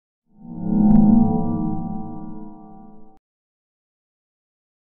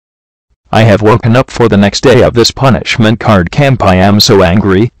I have woken up for the next day of this punishment card camp. I am so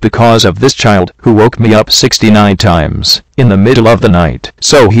angry because of this child who woke me up 69 times in the middle of the night.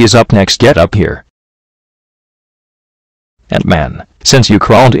 So he's up next. Get up here. And man, since you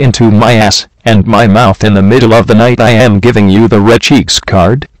crawled into my ass and my mouth in the middle of the night, I am giving you the red cheeks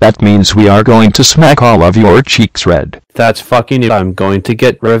card. That means we are going to smack all of your cheeks red. That's fucking it. I'm going to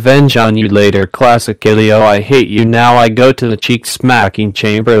get revenge on you later. Classic Caillou. I hate you. Now I go to the cheek smacking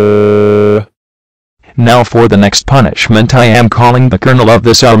chamber. Now for the next punishment, I am calling the colonel of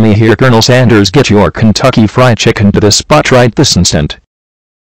this army here. Colonel Sanders, get your Kentucky Fried Chicken to this spot right this instant.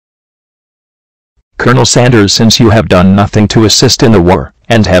 Colonel Sanders, since you have done nothing to assist in the war,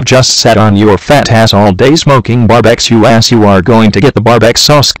 and have just sat on your fat ass all day smoking barbecue ass, you are going to get the barbecue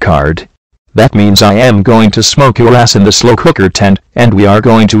sauce card. That means I am going to smoke your ass in the slow cooker tent, and we are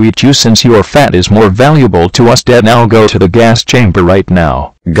going to eat you since your fat is more valuable to us dead. Now go to the gas chamber right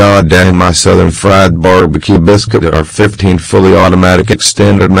now. Goddamn, my Southern Fried Barbecue Biscuit are 15 fully automatic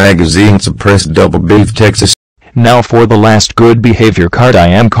extended magazine suppressed double beef Texas. Now for the last good behavior card, I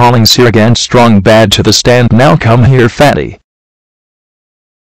am calling Sir against Strong Bad to the stand. Now come here, fatty.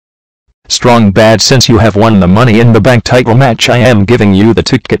 Strong Bad, since you have won the Money in the Bank title match, I am giving you the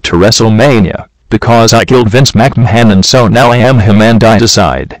ticket to WrestleMania, because I killed Vince McMahon and so now I am him and I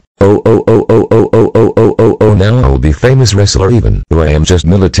decide. Oh, now I'll be famous wrestler even though I am just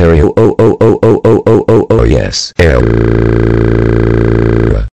military. Oh, yes.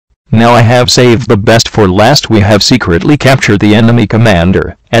 Now I have saved the best for last. We have secretly captured the enemy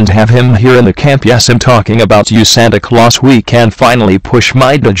commander, and have him here in the camp. Yes, I'm talking about you, Santa Claus. We can finally push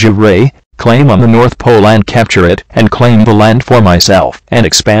my de jure claim on the North Pole and capture it, and claim the land for myself, and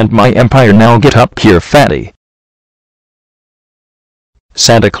expand my empire. Now get up here, fatty.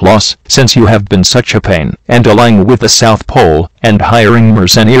 Santa Claus, since you have been such a pain, and aligning with the South Pole, and hiring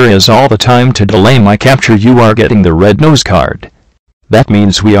mercenaries all the time to delay my capture, you are getting the red nose card. That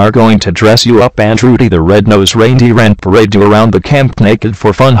means we are going to dress you up and Rudy the Red-Nosed Reindeer and parade you around the camp naked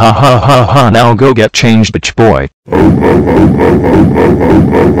for fun. Ha ha ha ha. Now go get changed, bitch boy.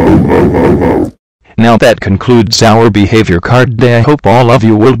 Now that concludes our behavior card day. I hope all of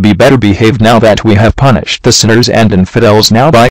you will be better behaved now that we have punished the sinners and infidels. Now bye.